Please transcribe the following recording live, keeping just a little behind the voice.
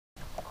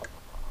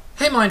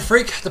Hey Mind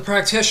Freak, the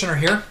practitioner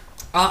here.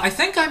 I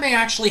think I may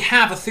actually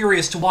have a theory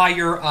as to why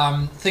your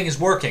thing is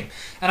working,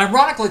 and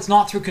ironically it's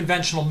not through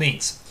conventional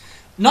means.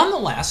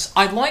 Nonetheless,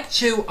 I'd like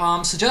to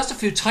suggest a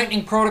few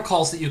tightening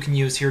protocols that you can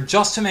use here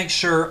just to make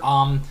sure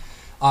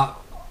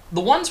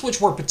the ones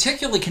which were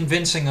particularly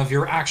convincing of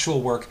your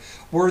actual work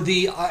were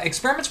the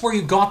experiments where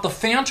you got the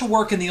fan to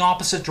work in the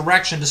opposite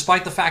direction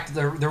despite the fact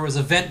that there was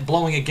a vent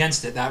blowing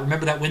against it.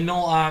 Remember that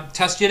windmill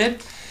test you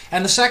did?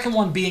 And the second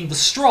one being the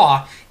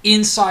straw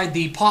inside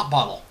the pop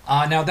bottle.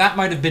 Now that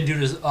might have been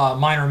due to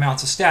minor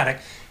amounts of static.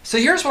 So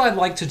here's what I'd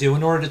like to do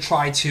in order to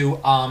try to,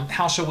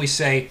 how shall we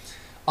say,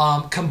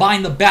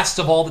 combine the best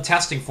of all the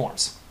testing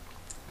forms.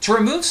 To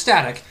remove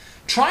static,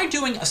 try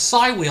doing a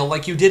psi wheel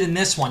like you did in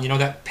this one, you know,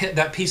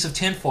 that piece of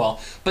tinfoil,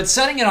 but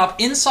setting it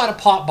up inside a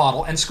pop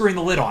bottle and screwing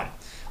the lid on.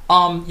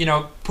 You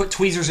know, put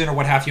tweezers in or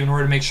what have you in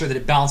order to make sure that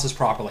it balances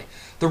properly.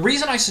 The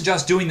reason I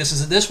suggest doing this is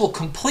that this will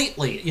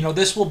completely, you know,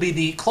 this will be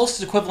the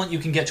closest equivalent you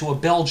can get to a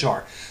bell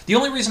jar. The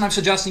only reason I'm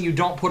suggesting you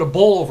don't put a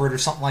bowl over it or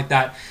something like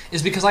that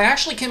is because I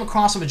actually came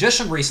across a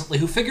magician recently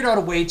who figured out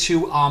a way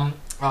to,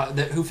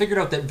 who figured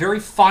out that very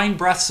fine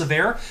breaths of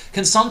air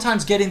can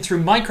sometimes get in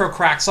through micro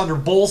cracks under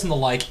bowls and the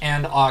like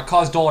and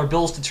cause dollar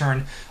bills to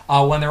turn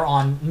when they're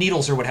on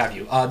needles or what have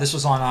you. This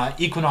was on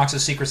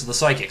Equinox's Secrets of the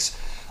Psychics.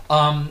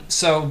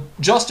 So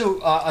just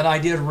an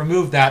idea to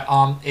remove that,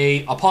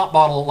 a pop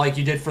bottle like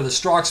you did for the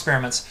straw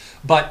experiments,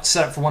 but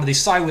set up for one of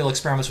these psi wheel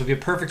experiments would be a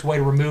perfect way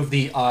to remove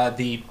the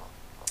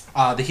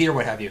heat or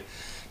what have you.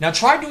 Now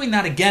try doing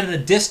that again at a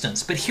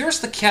distance, but here's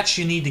the catch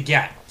you need to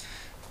get.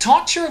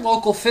 Talk to your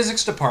local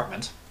physics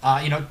department,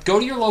 you know, go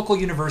to your local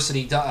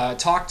university,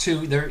 talk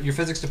to your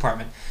physics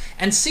department,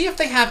 and see if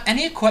they have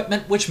any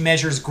equipment which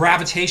measures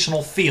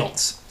gravitational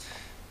fields.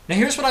 Now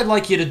here's what I'd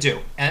like you to do,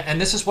 and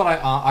this is what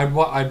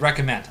I'd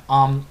recommend.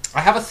 I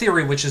have a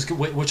theory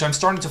which I'm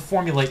starting to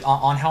formulate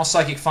on how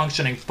psychic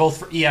functioning, both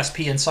for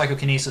ESP and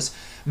psychokinesis,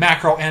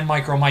 macro and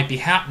micro, might be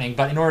happening.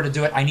 But in order to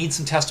do it, I need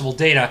some testable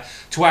data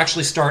to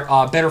actually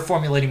start better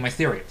formulating my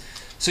theory.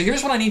 So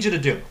here's what I need you to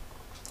do: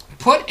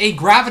 put a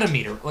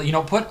gravitometer, you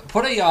know, put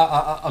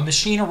a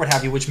machine or what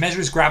have you, which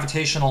measures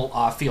gravitational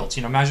fields,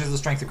 you know, measures the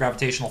strength of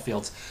gravitational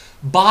fields,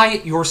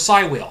 by your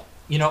psi wheel.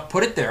 You know,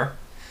 put it there.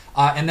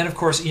 And then, of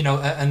course, you know,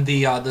 and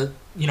you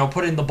know,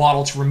 put it in the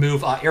bottle to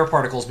remove air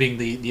particles being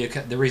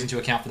the reason to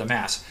account for the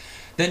mass.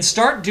 Then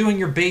start doing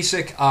your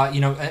basic,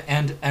 you know,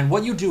 and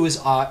what you do is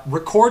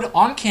record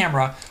on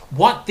camera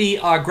what the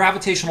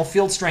gravitational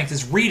field strength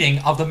is reading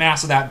of the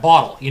mass of that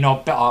bottle. You know,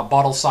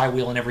 bottle, psi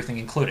wheel, and everything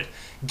included.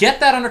 Get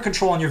that under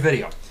control in your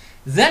video.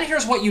 Then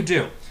here's what you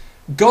do.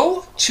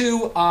 Go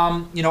to,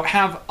 you know,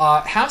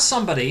 have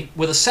somebody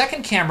with a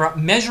second camera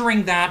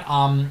measuring that,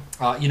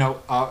 you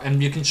know,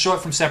 and you can show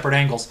it from separate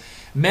angles,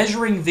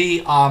 measuring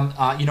the,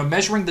 you know,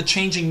 measuring the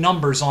changing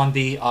numbers on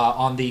the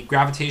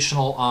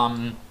gravitational,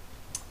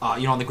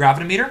 you know, on the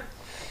gravitometer.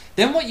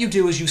 Then what you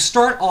do is you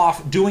start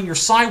off doing your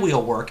psi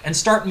wheel work and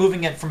start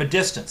moving it from a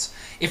distance.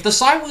 If the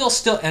psi wheel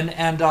still,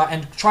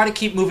 and try to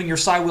keep moving your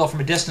psi wheel from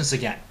a distance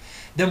again.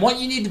 Then what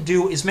you need to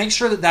do is make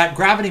sure that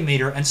gravity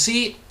meter, and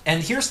see,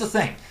 and here's the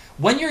thing.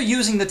 When you're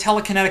using the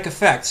telekinetic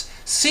effects,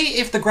 see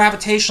if the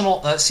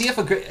gravitational, see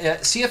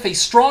if a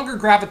stronger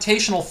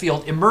gravitational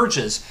field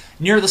emerges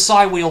near the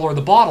psi wheel or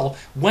the bottle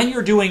when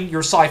you're doing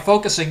your psi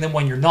focusing than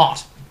when you're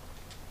not.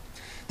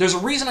 There's a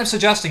reason I'm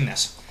suggesting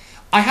this.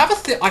 I have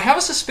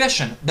a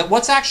suspicion that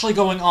what's actually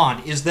going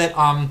on is that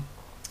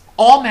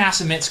all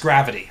mass emits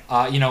gravity.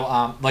 You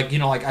know, like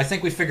I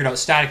think we figured out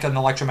static and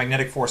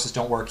electromagnetic forces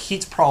don't work.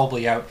 Heat's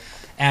probably out.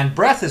 And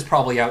breath is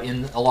probably out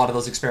in a lot of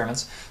those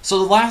experiments. So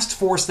the last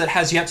force that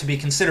has yet to be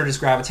considered is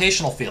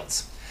gravitational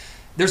fields.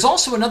 There's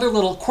also another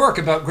little quirk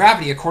about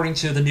gravity according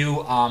to the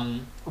new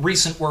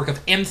recent work of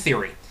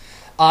M-theory.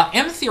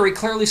 M-theory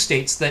clearly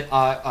states that,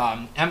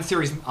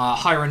 M-theory's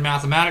higher in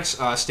mathematics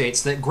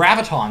states that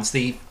gravitons,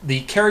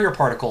 the carrier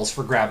particles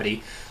for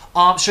gravity,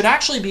 should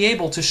actually be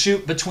able to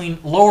shoot between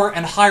lower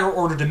and higher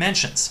order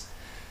dimensions.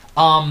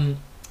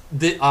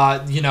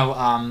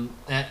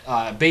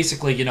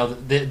 Basically, you know,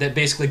 that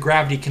basically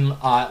gravity can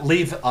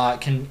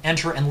can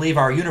enter and leave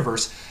our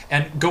universe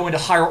and go into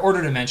higher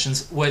order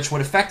dimensions, which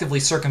would effectively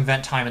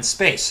circumvent time and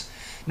space.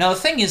 Now, the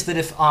thing is that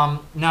if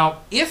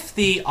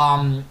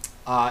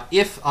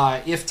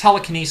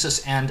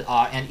telekinesis and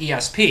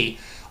ESP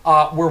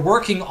were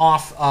working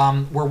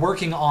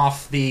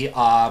off the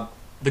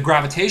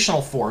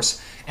gravitational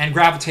force and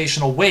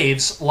gravitational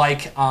waves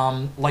like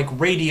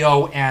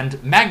radio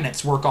and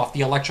magnets work off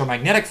the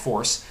electromagnetic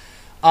force,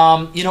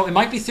 you know, it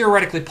might be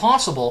theoretically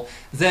possible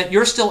that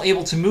you're still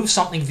able to move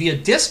something via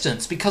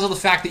distance because of the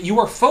fact that you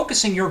are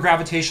focusing your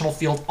gravitational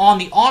field on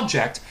the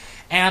object,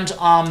 and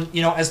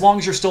you know, as long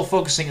as you're still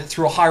focusing it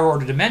through a higher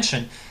order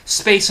dimension,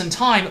 space and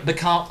time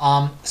become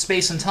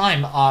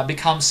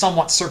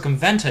somewhat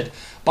circumvented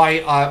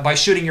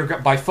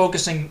by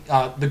focusing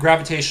the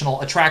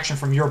gravitational attraction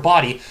from your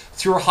body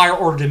through a higher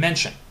order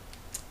dimension.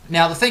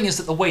 Now the thing is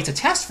that the way to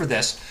test for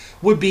this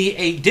would be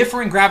a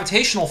differing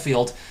gravitational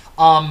field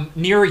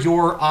near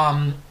your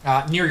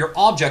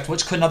object,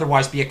 which couldn't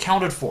otherwise be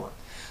accounted for.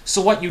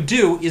 So what you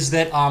do is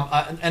that,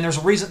 and there's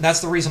a reason.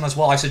 That's the reason as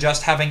well. I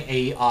suggest having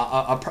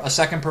a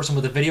second person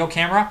with a video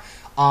camera,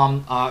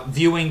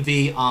 viewing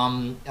the,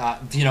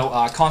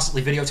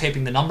 constantly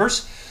videotaping the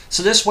numbers.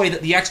 So this way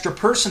that the extra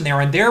person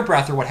there and their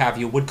breath or what have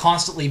you would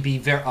constantly be,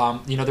 there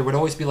would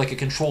always be like a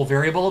control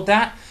variable of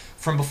that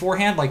from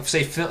beforehand, like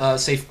say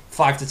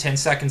 5 to 10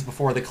 seconds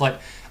before the clip,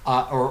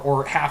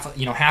 or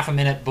half a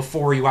minute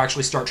before you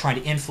actually start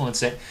trying to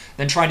influence it,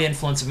 then trying to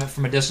influence it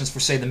from a distance for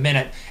say the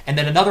minute, and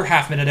then another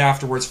half minute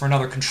afterwards for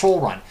another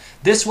control run.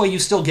 This way you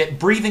still get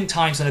breathing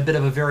times and a bit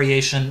of a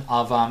variation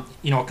of a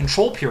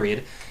control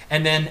period,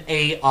 and then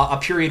a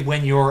period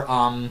when you're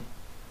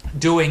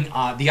doing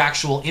the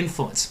actual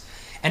influence.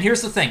 And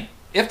here's the thing: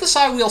 if the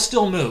side wheel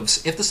still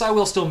moves,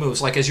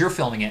 like as you're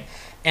filming it,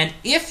 and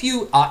if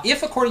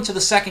according to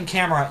the second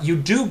camera you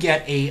do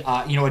get a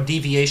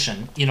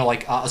deviation,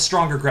 like a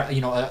stronger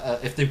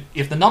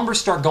if the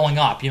numbers start going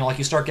up, like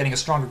you start getting a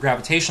stronger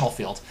gravitational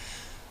field,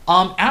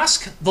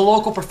 ask the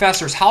local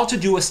professors how to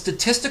do a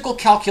statistical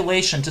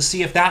calculation to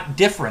see if that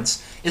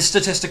difference is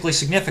statistically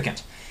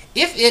significant.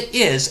 If it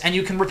is, and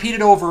you can repeat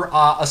it over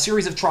a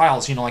series of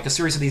trials, like a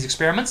series of these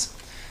experiments,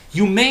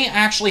 you may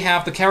actually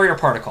have the carrier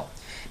particle.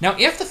 Now,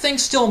 if the thing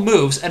still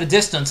moves at a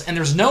distance and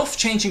there's no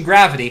change in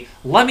gravity,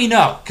 let me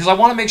know, because I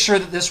want to make sure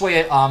that this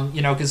way,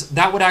 because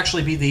that would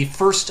actually be the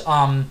first.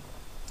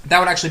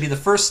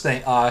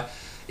 Thing.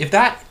 If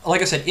that,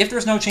 like I said, if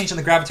there's no change in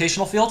the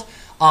gravitational field,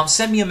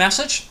 send me a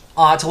message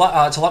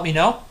to let me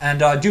know,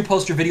 and do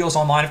post your videos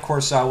online, of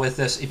course, with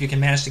this if you can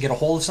manage to get a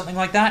hold of something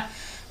like that,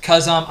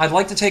 because I'd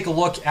like to take a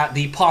look at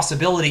the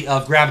possibility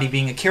of gravity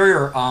being a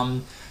carrier,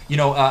 of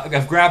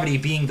gravity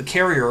being the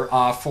carrier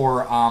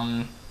for.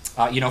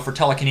 For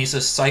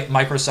telekinesis,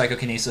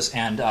 micropsychokinesis,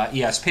 and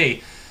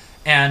ESP.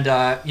 And,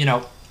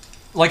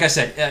 like I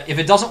said, if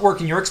it doesn't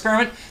work in your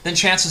experiment, then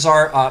chances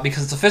are,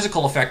 because it's a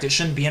physical effect, it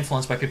shouldn't be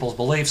influenced by people's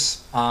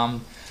beliefs.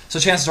 So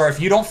chances are, if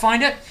you don't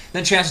find it,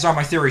 then chances are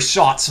my theory's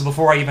shot. So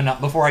before I even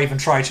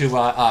try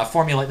to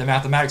formulate the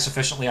mathematics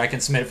sufficiently, I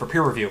can submit it for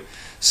peer review.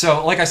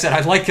 So, like I said,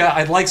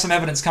 I'd like some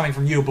evidence coming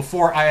from you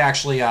before I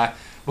actually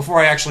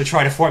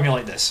try to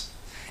formulate this.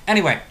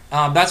 Anyway,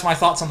 that's my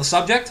thoughts on the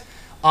subject.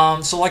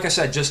 So like I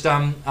said,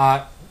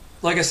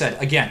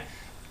 again,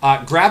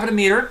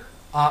 gravitometer,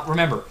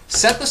 remember,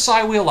 set the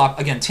side wheel up,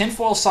 again,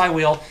 tinfoil side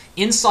wheel,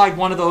 inside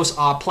one of those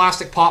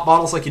plastic pop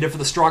bottles like you did for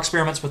the straw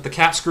experiments with the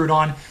cap screwed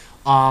on,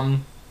 to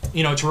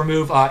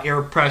remove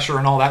air pressure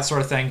and all that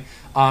sort of thing,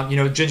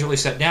 gingerly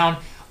set down.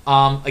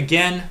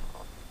 Gravitometer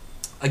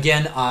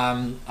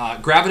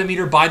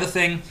by the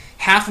thing,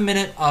 half a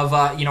minute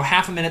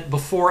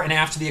before and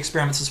after the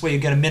experiments. This way you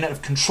get a minute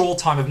of control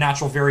time of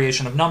natural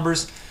variation of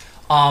numbers.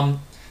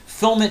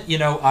 Film it,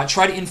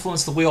 try to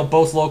influence the wheel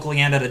both locally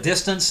and at a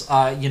distance.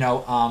 Try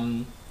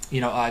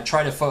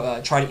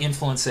to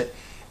influence it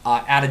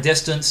at a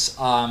distance,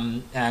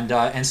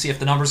 and see if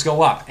the numbers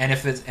go up, and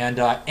if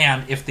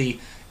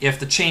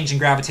the change in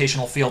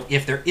gravitational field,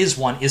 if there is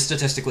one, is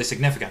statistically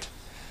significant.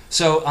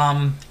 So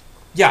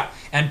yeah,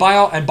 and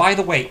by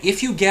the way,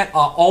 if you get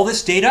all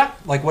this data,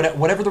 like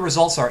whatever the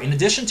results are, in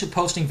addition to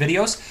posting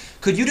videos,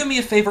 could you do me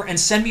a favor and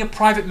send me a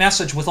private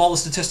message with all the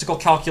statistical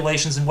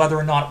calculations and whether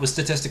or not it was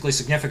statistically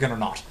significant or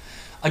not?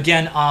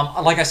 Again,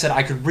 like I said,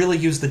 I could really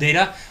use the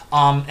data,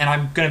 and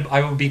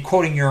I would be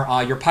quoting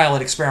your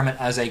pilot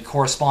experiment as a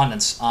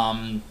correspondence,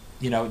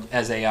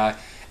 as an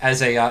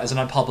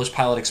unpublished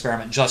pilot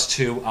experiment, just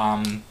to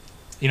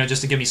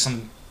just to give me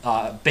some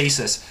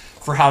basis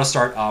for how to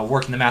start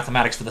working the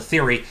mathematics for the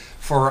theory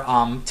for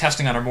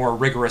testing under more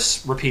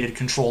rigorous, repeated,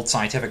 controlled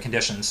scientific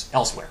conditions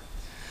elsewhere.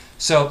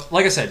 So,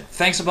 like I said,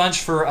 thanks a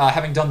bunch for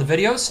having done the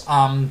videos.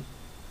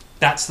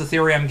 That's the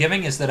theory I'm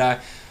giving. Is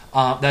that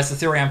that's the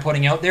theory I'm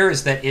putting out there?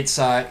 Is that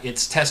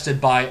it's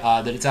tested by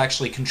that it's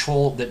actually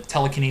controlled. That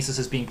telekinesis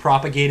is being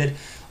propagated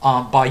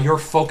by your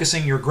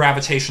focusing your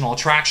gravitational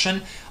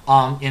attraction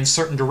in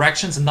certain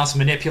directions, and thus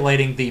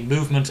manipulating the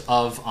movement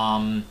of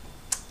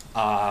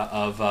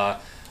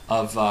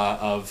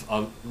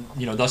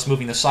thus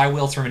moving the side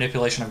wheel through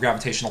manipulation of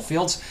gravitational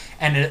fields,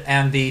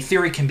 and the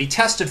theory can be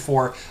tested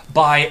for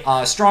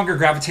by stronger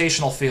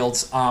gravitational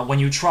fields when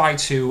you try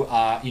to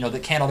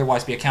that can't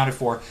otherwise be accounted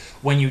for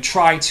when you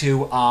try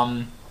to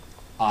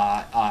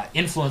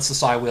influence the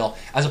side wheel,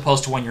 as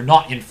opposed to when you're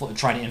not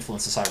trying to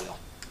influence the side wheel.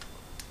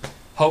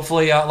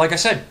 Hopefully, like I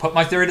said, put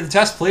my theory to the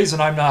test, please,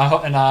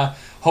 and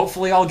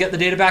hopefully I'll get the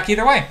data back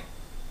either way.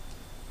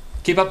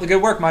 Keep up the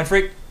good work, Mind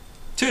Freak.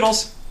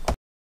 Toodles.